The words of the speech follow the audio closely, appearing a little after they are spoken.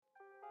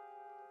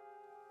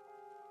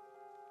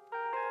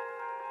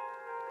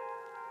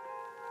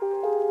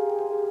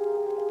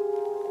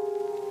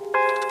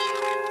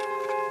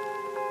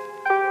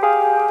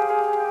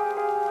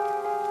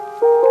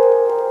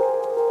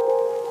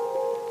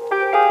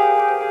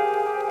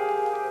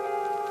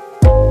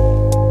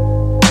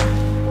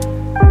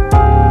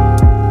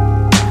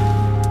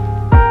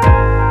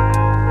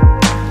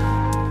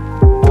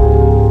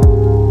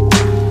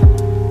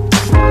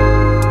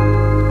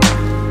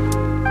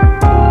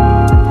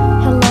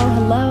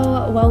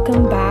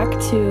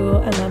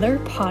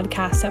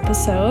Podcast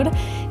episode.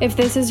 If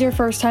this is your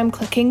first time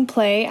clicking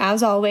play,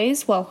 as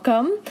always,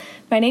 welcome.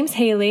 My name's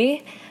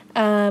Haley,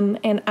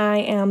 and I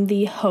am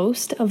the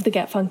host of the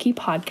Get Funky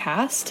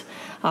podcast,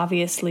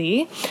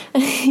 obviously.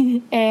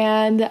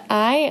 And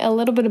a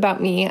little bit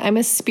about me, I'm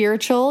a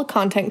spiritual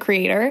content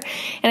creator,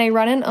 and I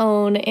run and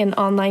own an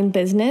online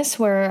business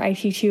where I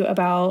teach you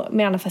about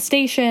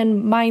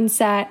manifestation,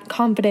 mindset,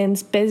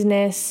 confidence,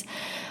 business,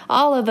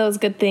 all of those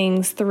good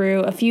things through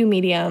a few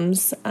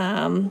mediums,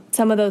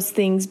 some of those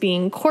things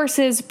being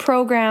courses,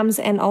 programs,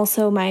 and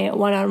also my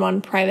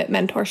one-on-one private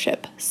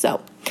mentorship.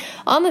 So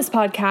on this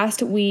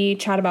podcast, we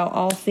chat about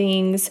all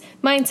things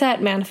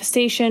mindset,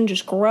 manifestation,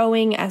 just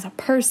growing as a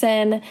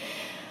person,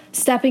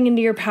 stepping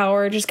into your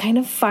power, just kind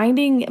of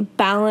finding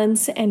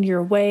balance and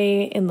your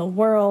way in the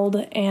world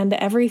and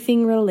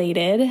everything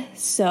related.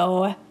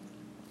 So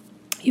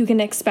you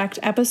can expect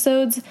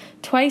episodes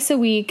twice a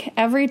week,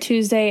 every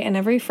Tuesday and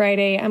every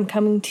Friday. I'm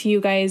coming to you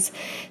guys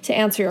to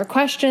answer your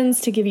questions,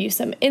 to give you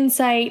some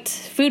insight,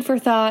 food for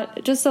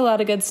thought, just a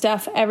lot of good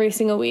stuff every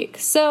single week.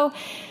 So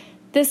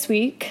this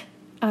week,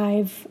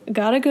 I've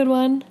got a good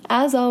one.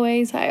 As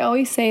always, I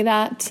always say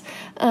that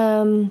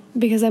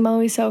because I'm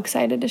always so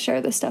excited to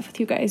share this stuff with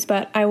you guys.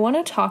 But I want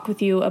to talk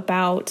with you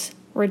about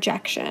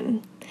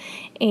rejection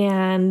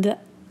and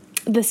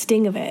the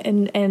sting of it,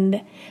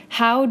 and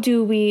how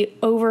do we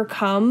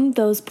overcome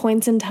those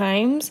points in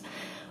times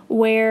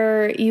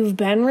where you've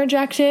been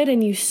rejected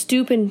and you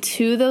stoop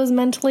into those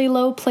mentally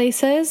low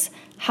places.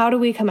 How do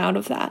we come out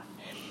of that?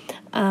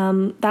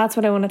 That's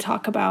what I want to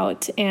talk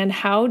about. And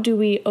how do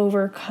we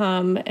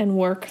overcome and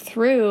work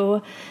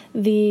through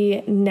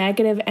the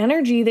negative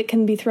energy that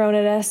can be thrown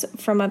at us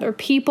from other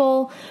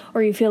people,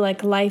 or you feel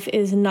like life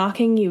is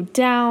knocking you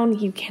down,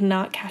 you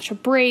cannot catch a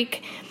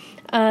break.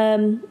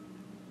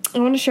 I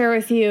want to share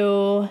with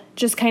you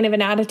just kind of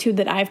an attitude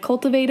that I've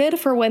cultivated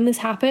for when this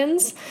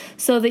happens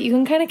so that you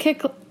can kind of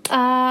kick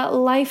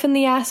life in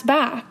the ass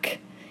back.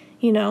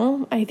 You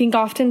know, I think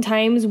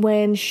oftentimes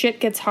when shit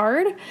gets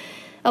hard,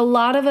 a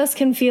lot of us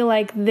can feel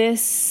like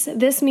this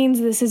means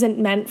this isn't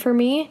meant for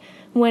me,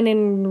 when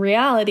in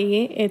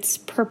reality, it's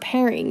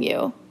preparing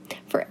you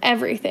for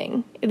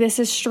everything. This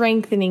is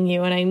strengthening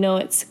you, and I know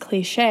it's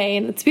cliche,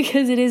 and it's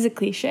because it is a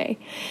cliche.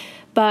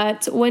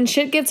 But when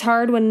shit gets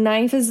hard, when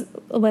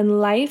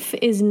life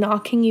is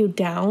knocking you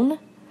down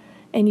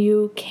and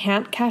you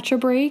can't catch a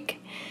break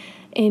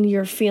and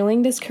you're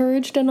feeling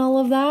discouraged and all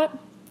of that,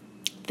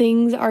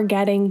 things are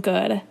getting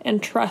good.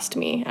 And trust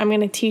me, I'm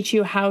going to teach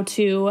you how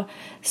to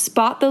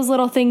spot those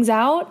little things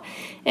out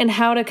and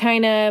how to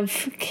kind of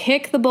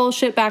kick the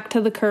bullshit back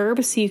to the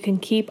curb so you can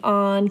keep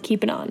on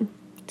keeping on.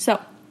 So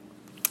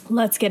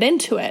let's get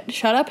into it.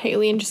 Shut up,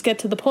 Haley, and just get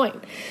to the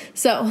point.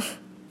 So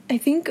I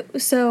think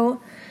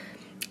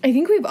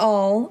we've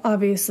all,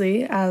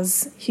 obviously,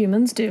 as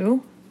humans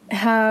do,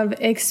 have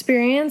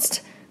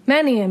experienced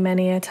many and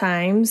many a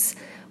times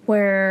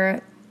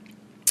where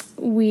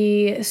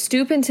we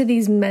stoop into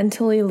these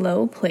mentally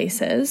low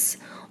places,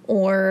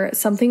 or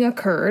something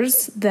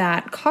occurs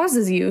that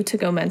causes you to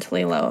go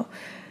mentally low,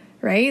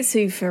 right? So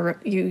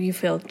you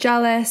feel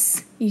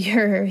jealous,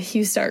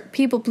 you start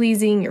people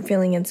pleasing, you're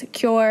feeling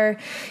insecure,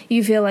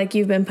 you feel like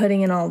you've been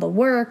putting in all the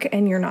work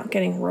and you're not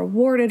getting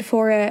rewarded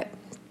for it.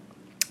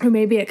 Or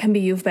maybe it can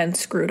be you've been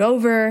screwed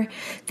over,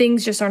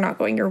 things just are not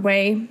going your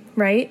way,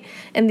 right?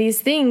 And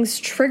these things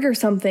trigger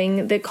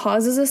something that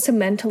causes us to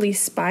mentally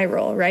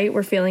spiral, right?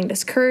 We're feeling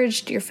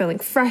discouraged, you're feeling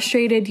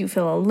frustrated, you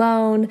feel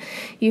alone,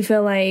 you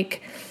feel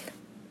like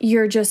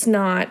you're just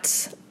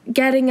not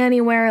getting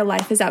anywhere,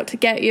 life is out to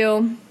get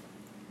you.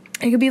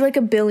 It could be like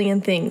a billion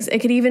things. It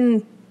could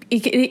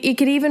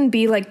even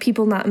be like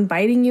people not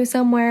inviting you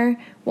somewhere,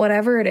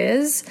 whatever it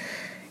is,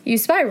 you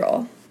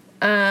spiral.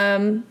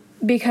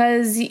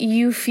 Because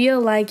you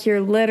feel like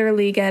you're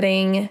literally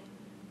getting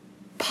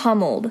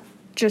pummeled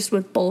just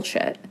with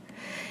bullshit.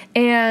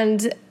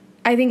 And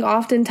I think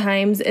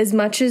oftentimes, as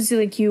much as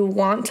like you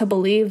want to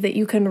believe that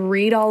you can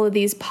read all of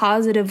these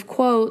positive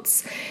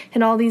quotes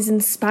and all these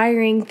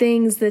inspiring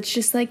things that's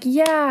just like,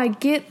 yeah,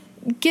 get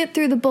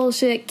through the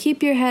bullshit,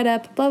 keep your head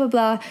up, blah, blah,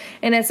 blah.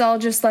 And it's all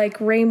just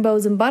like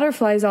rainbows and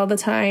butterflies all the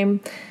time.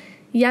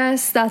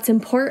 Yes, that's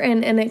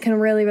important and it can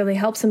really, really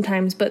help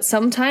sometimes. But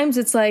sometimes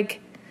it's like,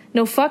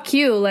 no, fuck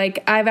you.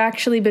 Like, I've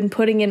actually been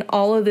putting in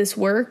all of this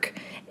work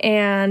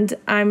and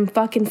I'm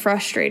fucking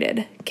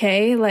frustrated,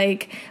 okay?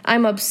 Like,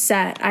 I'm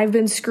upset. I've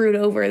been screwed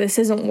over. This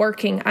isn't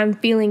working. I'm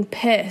feeling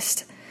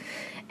pissed.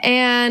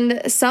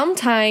 And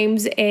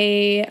sometimes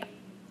a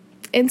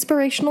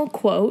inspirational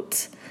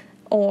quote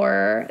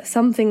or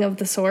something of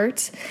the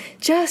sort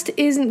just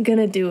isn't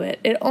gonna do it.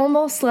 It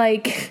almost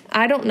like,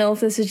 I don't know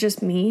if this is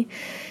just me,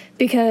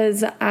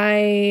 because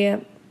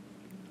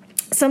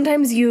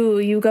sometimes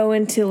you go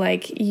into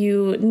like,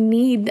 you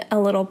need a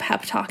little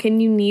pep talk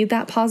and you need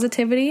that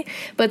positivity,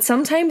 but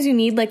sometimes you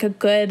need like a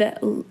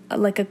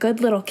good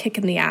little kick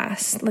in the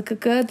ass, like a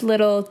good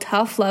little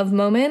tough love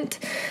moment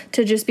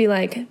to just be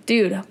like,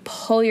 dude,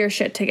 pull your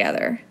shit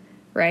together,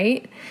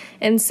 right?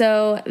 And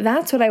so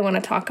that's what I want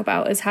to talk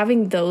about, is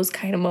having those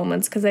kind of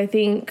moments, because I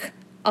think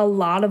a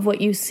lot of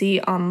what you see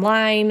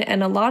online,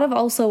 and a lot of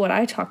also what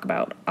I talk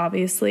about,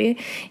 obviously,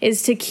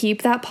 is to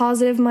keep that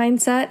positive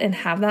mindset and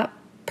have that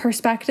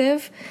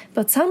perspective,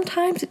 but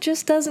sometimes it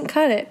just doesn't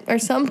cut it, or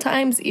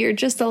sometimes you're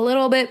just a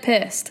little bit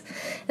pissed.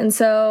 And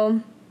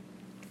so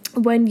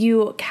when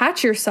you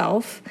catch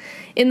yourself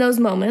in those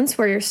moments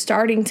where you're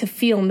starting to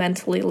feel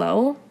mentally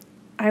low,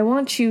 I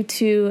want you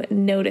to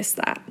notice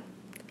that.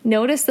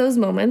 Notice those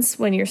moments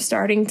when you're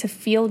starting to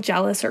feel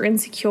jealous or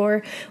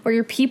insecure, or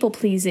you're people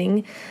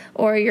pleasing,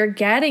 or you're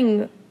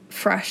getting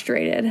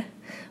frustrated.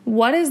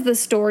 What is the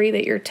story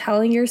that you're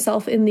telling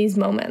yourself in these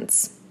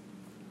moments?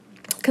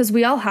 Because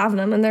we all have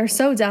them, and they're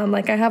so dumb.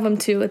 Like, I have them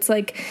too. It's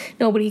like,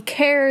 nobody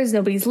cares,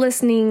 nobody's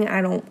listening,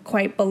 I don't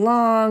quite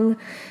belong.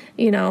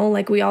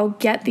 Like, we all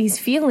get these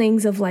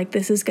feelings of like,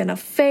 this is gonna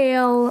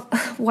fail.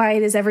 Why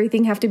does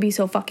everything have to be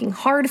so fucking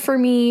hard for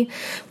me?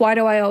 Why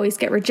do I always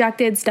get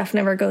rejected? Stuff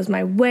never goes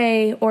my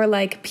way. Or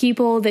like,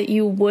 people that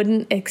you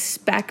wouldn't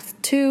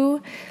expect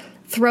to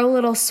throw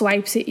little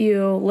swipes at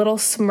you, little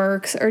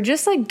smirks, or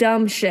just like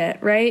dumb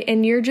shit, right?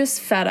 And you're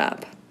just fed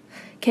up.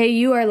 Okay,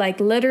 you are like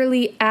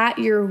literally at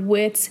your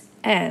wit's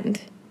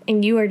end,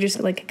 and you are just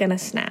like gonna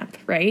snap,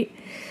 right?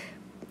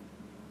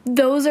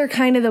 Those are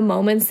kind of the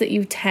moments that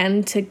you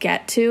tend to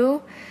get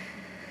to,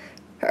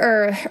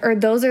 or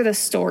those are the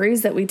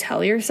stories that we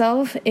tell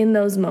yourself in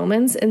those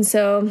moments. And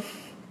so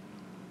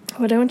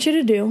what I want you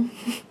to do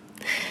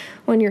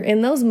when you're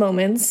in those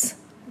moments,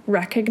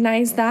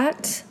 recognize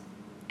that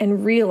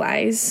and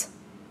realize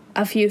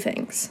a few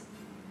things.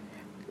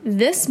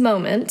 This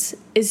moment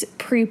is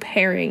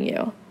preparing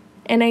you.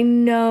 And I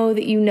know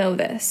that you know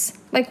this.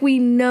 Like, we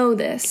know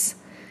this.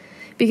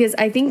 Because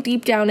I think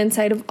deep down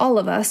inside of all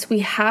of us, we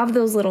have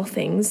those little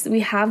things.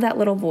 We have that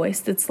little voice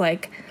that's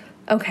like,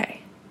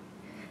 okay,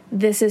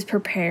 this is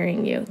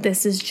preparing you.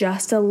 This is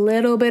just a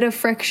little bit of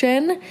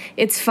friction.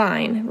 It's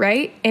fine,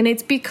 right? And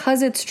it's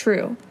because it's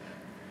true,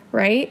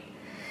 right?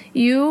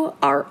 You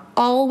are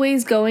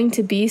always going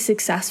to be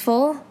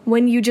successful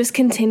when you just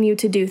continue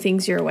to do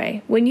things your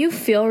way. When you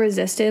feel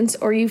resistance,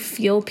 or you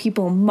feel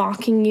people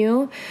mocking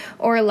you,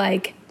 or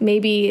like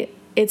maybe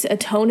it's a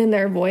tone in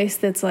their voice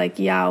that's like,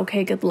 yeah,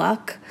 okay, good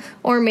luck.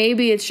 Or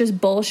maybe it's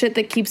just bullshit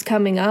that keeps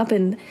coming up,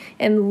 and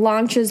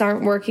launches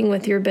aren't working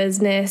with your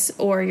business,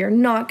 or you're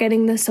not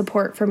getting the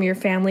support from your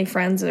family,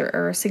 friends,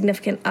 or a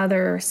significant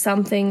other, or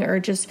something,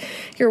 or just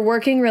you're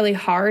working really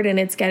hard and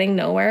it's getting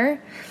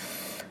nowhere.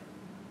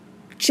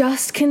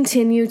 Just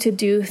continue to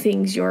do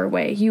things your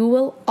way. You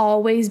will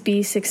always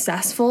be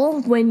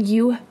successful when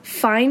you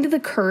find the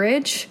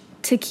courage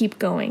to keep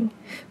going.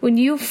 When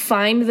you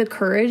find the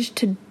courage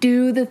to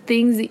do the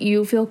things that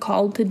you feel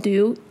called to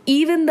do,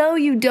 even though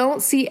you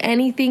don't see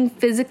anything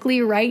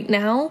physically right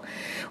now,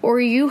 or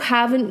you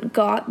haven't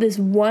got this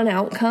one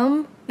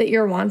outcome that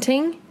you're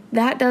wanting,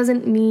 that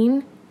doesn't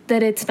mean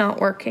that it's not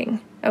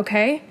working.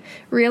 Okay?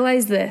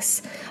 Realize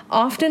this.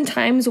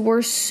 Oftentimes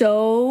we're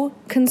so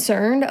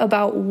concerned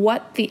about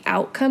what the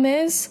outcome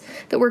is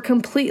that we're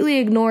completely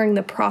ignoring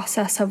the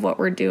process of what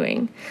we're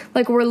doing.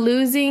 Like, we're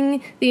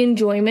losing the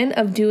enjoyment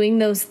of doing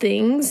those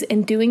things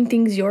and doing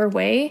things your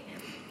way.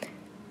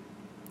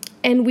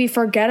 And we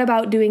forget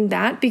about doing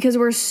that because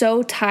we're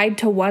so tied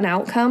to one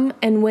outcome.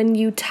 And when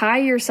you tie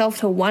yourself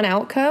to one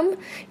outcome,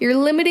 you're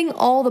limiting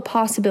all the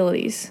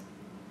possibilities.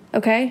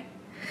 Okay?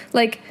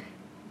 Like,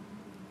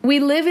 we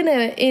live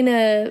in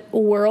a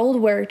world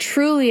where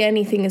truly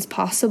anything is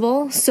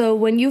possible. So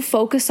when you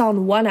focus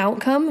on one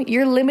outcome,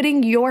 you're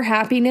limiting your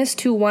happiness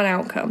to one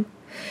outcome.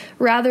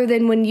 Rather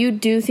than when you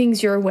do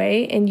things your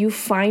way and you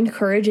find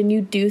courage and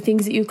you do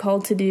things that you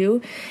called to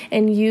do,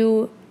 and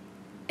you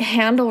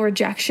handle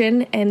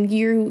rejection, and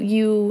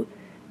you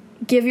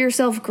give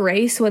yourself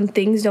grace when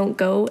things don't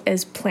go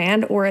as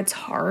planned or it's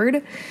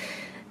hard,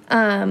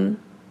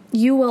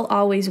 you will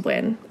always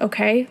win,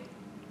 okay?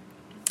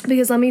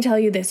 Because let me tell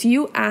you this,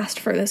 you asked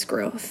for this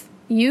growth.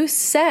 You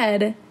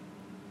said,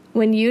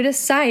 when you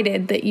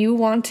decided that you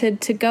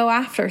wanted to go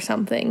after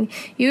something,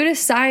 you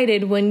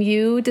decided when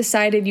you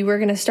decided you were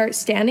going to start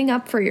standing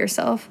up for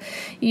yourself,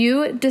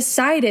 you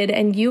decided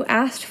and you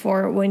asked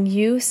for when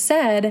you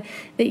said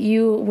that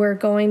you were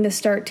going to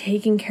start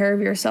taking care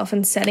of yourself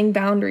and setting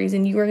boundaries,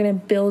 and you were going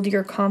to build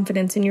your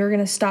confidence, and you were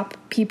going to stop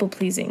people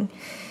pleasing.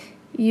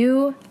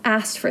 You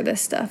asked for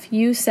this stuff.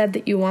 You said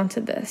that you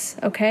wanted this,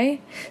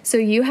 okay? So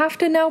you have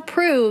to now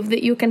prove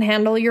that you can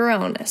handle your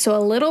own. So a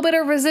little bit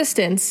of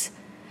resistance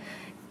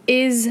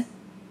is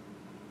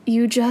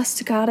you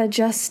just gotta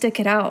just stick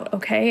it out,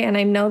 okay? And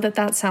I know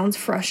that sounds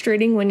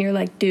frustrating when you're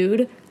like,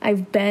 dude,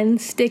 I've been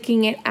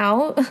sticking it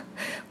out.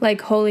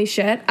 Like, holy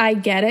shit, I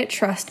get it.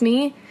 Trust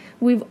me.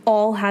 We've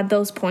all had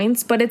those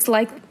points, but it's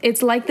like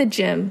the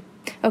gym,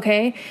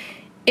 okay?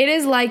 It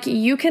is like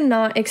you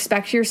cannot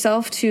expect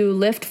yourself to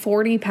lift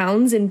 40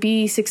 pounds and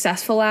be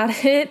successful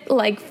at it.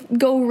 Like,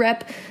 go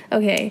rep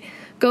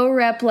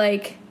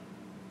like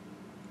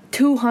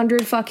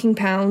 200 fucking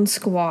pound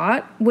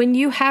squat when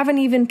you haven't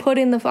even put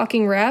in the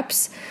fucking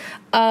reps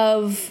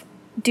of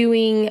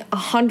doing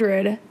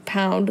 100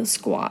 pound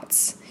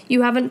squats.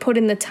 You haven't put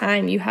in the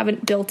time. You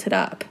haven't built it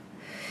up.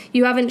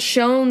 You haven't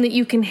shown that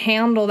you can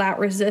handle that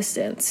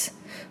resistance.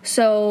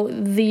 So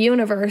the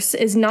universe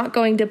is not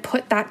going to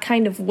put that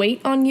kind of weight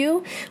on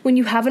you when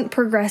you haven't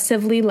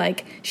progressively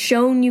like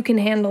shown you can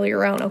handle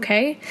your own,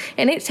 okay?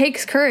 And it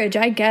takes courage.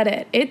 I get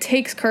it. It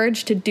takes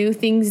courage to do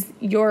things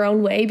your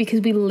own way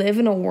because we live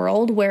in a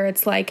world where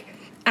it's like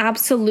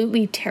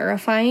absolutely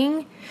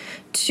terrifying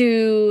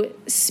to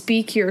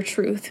speak your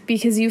truth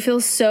because you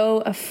feel so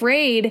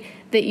afraid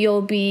that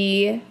you'll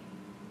be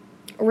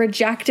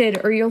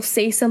rejected or you'll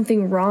say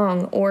something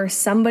wrong or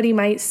somebody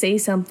might say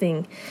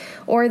something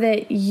or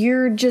that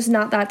you're just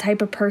not that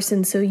type of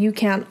person so you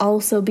can't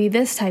also be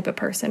this type of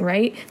person,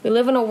 right? We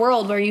live in a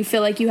world where you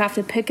feel like you have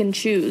to pick and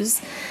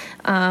choose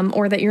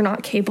or that you're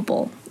not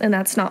capable, and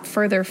that's not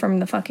further from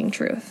the fucking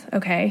truth,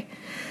 okay?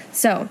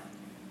 So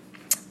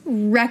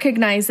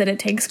recognize that it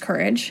takes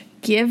courage,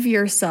 give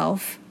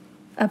yourself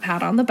a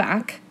pat on the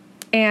back,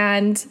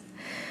 and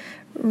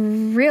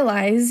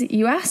realize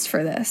you asked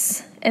for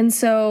this. And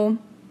so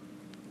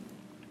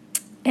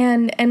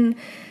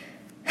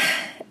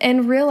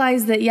and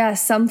realize that,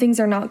 yes, some things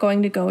are not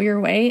going to go your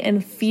way,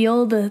 and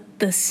feel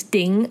the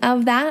sting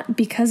of that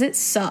because it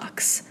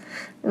sucks,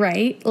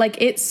 right? Like,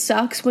 it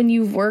sucks when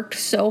you've worked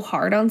so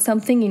hard on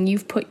something and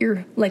you've put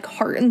your like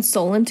heart and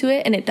soul into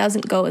it and it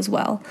doesn't go as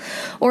well.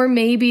 Or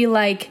maybe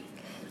like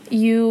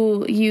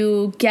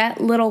you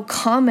get little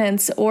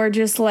comments or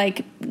just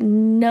like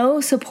no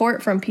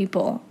support from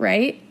people,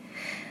 right?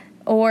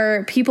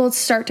 Or people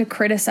start to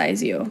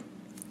criticize you.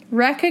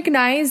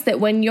 Recognize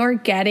that when you're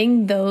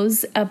getting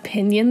those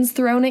opinions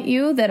thrown at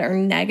you that are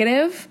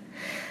negative,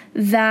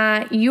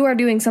 that you are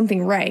doing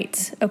something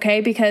right,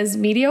 okay? Because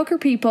mediocre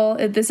people,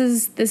 this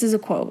is a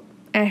quote.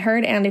 I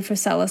heard Andy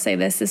Frisella say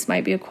this. This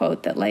might be a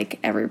quote that like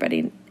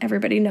everybody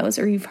knows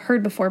or you've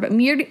heard before, but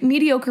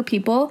mediocre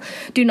people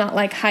do not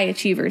like high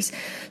achievers.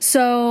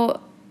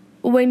 So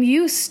when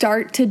you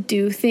start to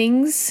do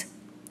things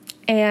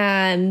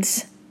and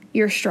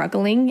you're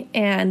struggling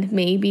and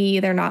maybe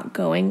they're not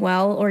going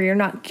well or you're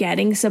not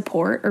getting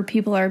support or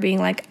people are being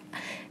like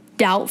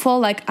doubtful,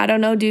 like, I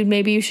don't know, dude,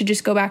 maybe you should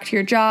just go back to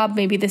your job.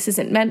 Maybe this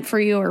isn't meant for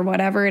you or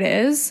whatever it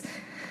is.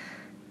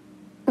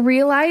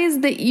 Realize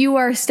that you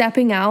are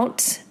stepping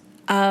out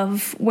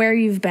of where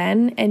you've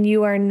been and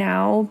you are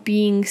now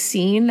being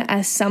seen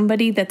as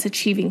somebody that's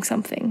achieving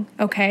something,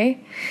 okay?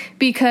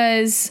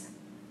 Because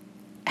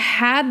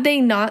had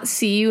they not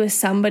see you as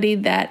somebody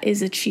that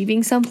is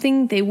achieving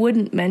something, they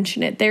wouldn't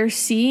mention it. They're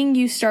seeing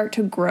you start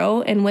to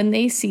grow, and when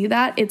they see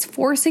that, it's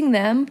forcing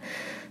them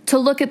to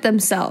look at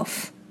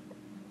themselves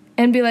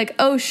and be like,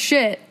 oh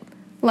shit,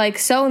 like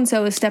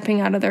so-and-so is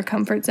stepping out of their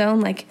comfort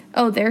zone. Like,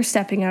 oh, they're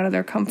stepping out of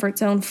their comfort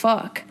zone.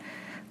 Fuck.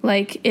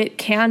 Like, it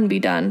can be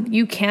done.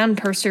 You can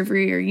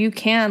persevere. You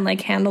can, like,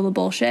 handle the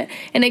bullshit.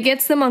 And it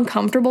gets them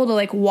uncomfortable to,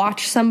 like,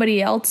 watch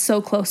somebody else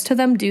so close to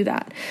them do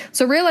that.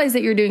 So realize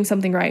that you're doing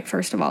something right,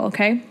 first of all,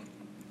 okay?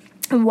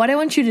 And what I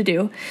want you to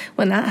do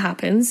when that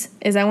happens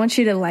is I want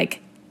you to,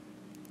 like,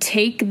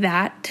 take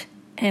that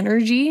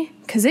energy,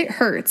 because it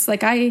hurts.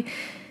 Like, I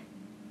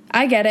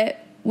get it.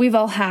 We've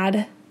all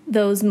had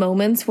those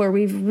moments where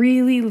we've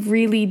really,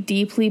 really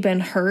deeply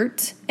been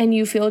hurt and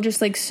you feel just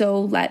like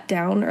so let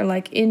down, or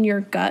like in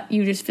your gut,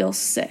 you just feel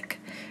sick,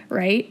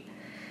 right?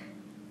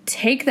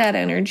 Take that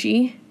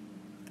energy.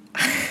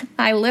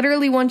 I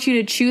literally want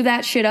you to chew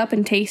that shit up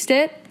and taste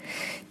it.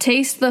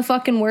 Taste the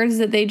fucking words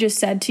that they just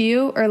said to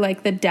you, or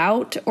like the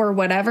doubt or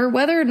whatever,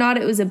 whether or not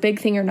it was a big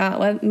thing or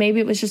not. Maybe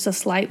it was just a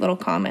slight little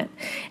comment,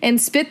 and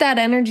spit that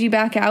energy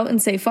back out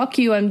and say, fuck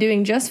you, I'm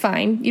doing just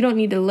fine. You don't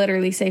need to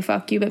literally say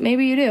fuck you, but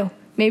maybe you do.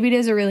 Maybe it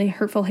is a really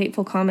hurtful,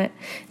 hateful comment.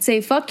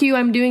 Say, fuck you,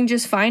 I'm doing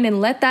just fine, and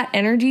let that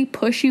energy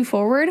push you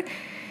forward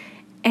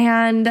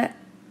and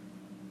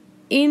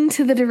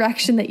into the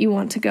direction that you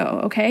want to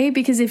go, okay?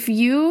 Because if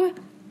you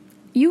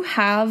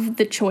have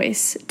the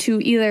choice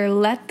to either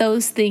let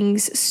those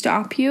things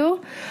stop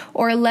you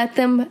or let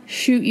them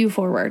shoot you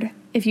forward.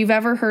 If you've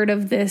ever heard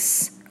of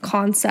this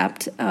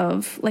concept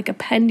of like a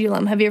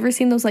pendulum, have you ever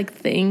seen those like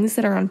things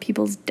that are on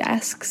people's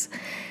desks?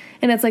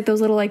 And it's like those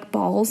little like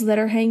balls that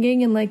are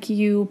hanging, and like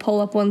you pull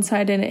up one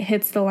side and it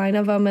hits the line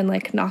of them and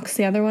like knocks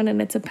the other one,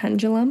 and it's a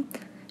pendulum.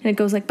 And it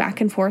goes like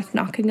back and forth,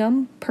 knocking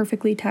them,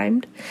 perfectly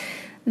timed.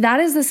 That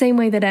is the same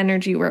way that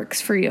energy works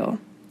for you.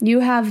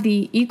 You have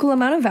the equal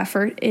amount of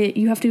effort.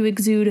 You have to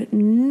exude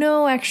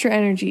no extra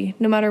energy,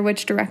 no matter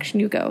which direction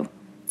you go.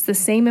 It's the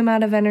same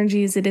amount of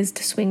energy as it is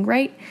to swing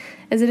right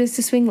as it is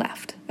to swing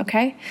left,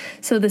 okay?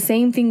 So the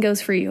same thing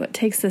goes for you. It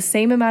takes the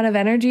same amount of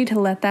energy to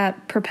let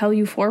that propel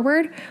you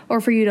forward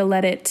or for you to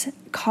let it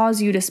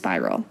cause you to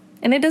spiral.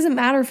 And it doesn't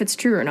matter if it's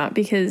true or not,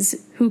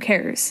 because who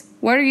cares?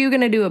 What are you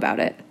going to do about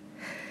it?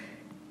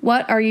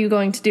 What are you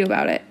going to do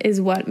about it is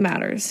what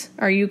matters.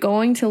 Are you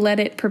going to let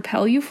it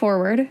propel you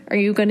forward? Are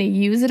you going to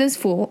use it as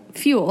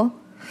fuel?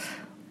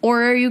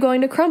 Or are you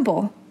going to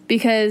crumble?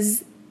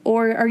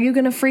 Or are you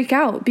going to freak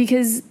out?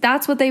 Because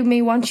that's what they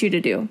may want you to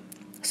do.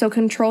 So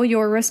control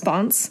your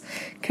response,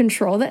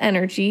 control the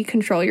energy,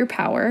 control your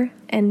power,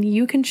 and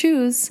you can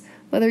choose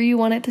whether you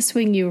want it to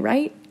swing you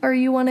right or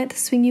you want it to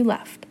swing you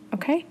left,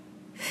 okay?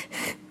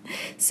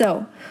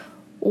 So,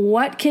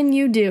 what can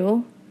you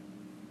do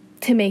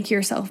to make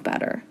yourself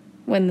better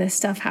when this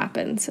stuff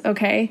happens,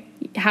 okay?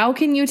 How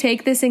can you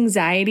take this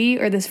anxiety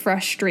or this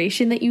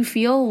frustration that you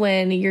feel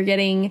when you're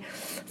getting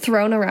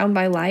thrown around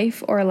by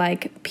life, or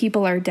like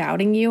people are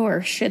doubting you,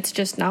 or shit's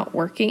just not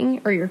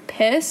working, or you're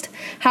pissed?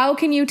 How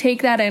can you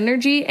take that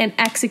energy and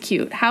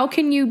execute? How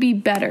can you be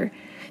better?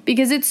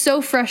 Because it's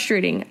so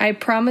frustrating. I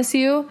promise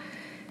you,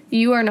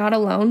 you are not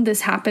alone.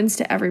 This happens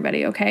to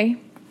everybody, okay?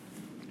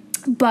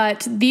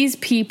 But these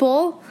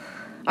people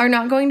are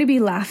not going to be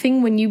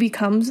laughing when you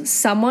become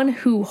someone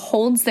who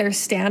holds their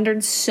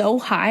standards so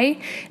high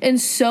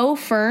and so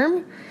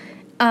firm.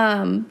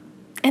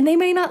 And they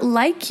may not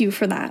like you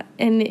for that.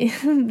 And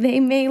they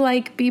may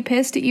like be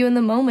pissed at you in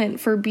the moment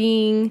for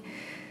being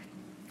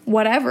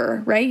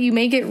whatever, right? You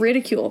may get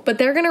ridiculed, but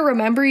they're going to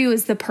remember you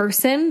as the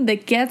person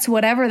that gets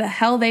whatever the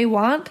hell they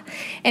want.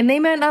 And they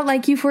might not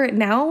like you for it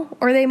now,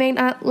 or they may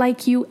not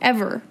like you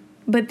ever,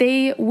 but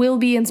they will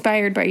be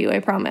inspired by you, I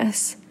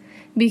promise.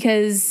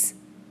 Because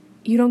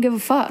you don't give a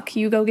fuck.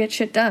 You go get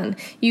shit done.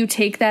 You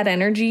take that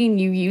energy and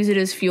you use it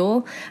as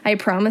fuel. I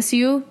promise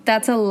you,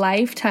 that's a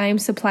lifetime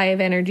supply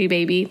of energy,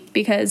 baby,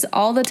 because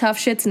all the tough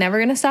shit's never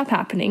going to stop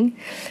happening.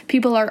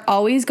 People are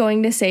always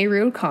going to say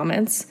rude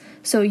comments.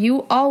 So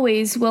you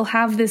always will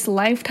have this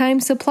lifetime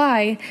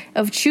supply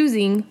of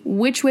choosing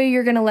which way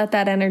you're going to let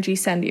that energy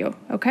send you,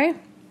 okay?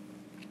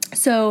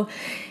 So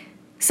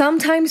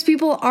sometimes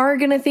people are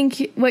going to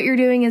think what you're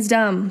doing is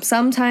dumb.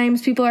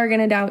 Sometimes people are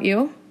going to doubt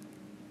you.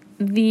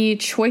 The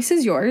choice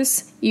is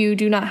yours. You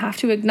do not have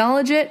to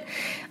acknowledge it.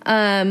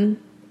 And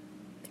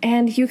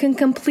you can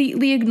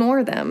completely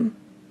ignore them,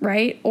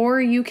 right? Or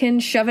you can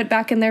shove it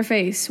back in their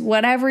face.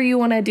 Whatever you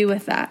want to do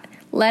with that.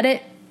 Let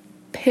it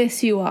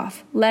piss you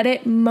off. Let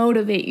it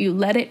motivate you.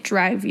 Let it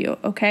drive you,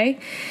 okay?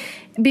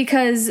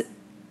 Because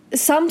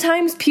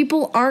sometimes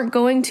people aren't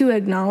going to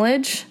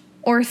acknowledge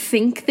or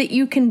think that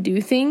you can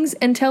do things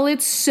until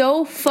it's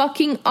so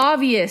fucking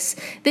obvious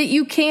that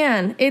you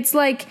can. It's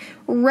like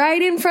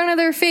right in front of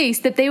their face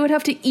that they would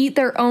have to eat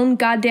their own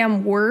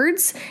goddamn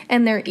words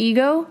and their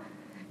ego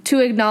to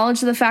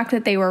acknowledge the fact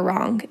that they were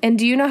wrong. And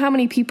do you know how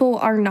many people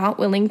are not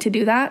willing to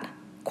do that?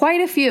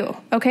 Quite a few,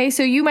 okay?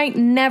 So you might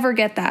never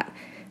get that,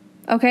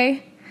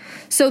 okay?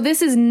 So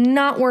this is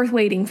not worth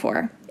waiting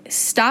for.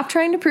 Stop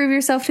trying to prove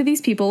yourself to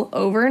these people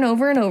over and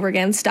over and over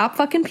again. Stop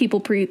fucking people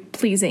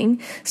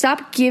pleasing.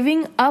 Stop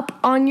giving up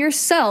on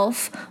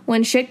yourself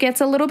when shit gets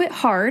a little bit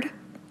hard.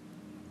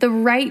 The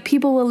right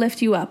people will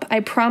lift you up. I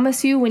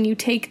promise you, when you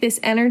take this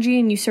energy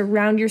and you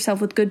surround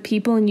yourself with good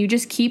people and you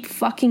just keep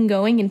fucking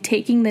going and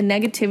taking the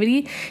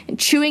negativity and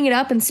chewing it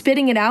up and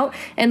spitting it out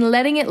and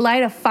letting it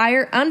light a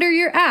fire under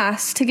your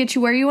ass to get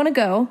you where you want to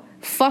go.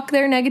 Fuck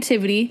their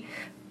negativity.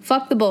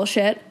 Fuck the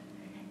bullshit.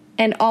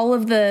 And all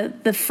of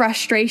the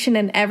frustration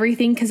and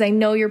everything, because I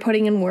know you're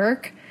putting in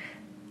work.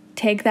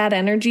 Take that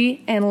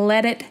energy and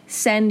let it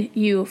send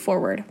you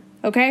forward,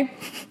 okay?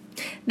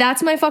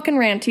 That's my fucking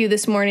rant to you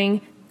this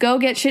morning. Go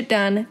get shit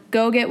done.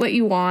 Go get what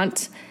you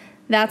want.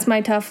 That's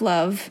my tough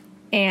love.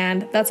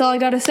 And that's all I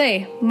gotta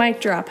say.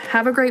 Mic drop.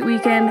 Have a great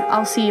weekend.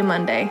 I'll see you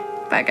Monday.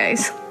 Bye,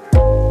 guys.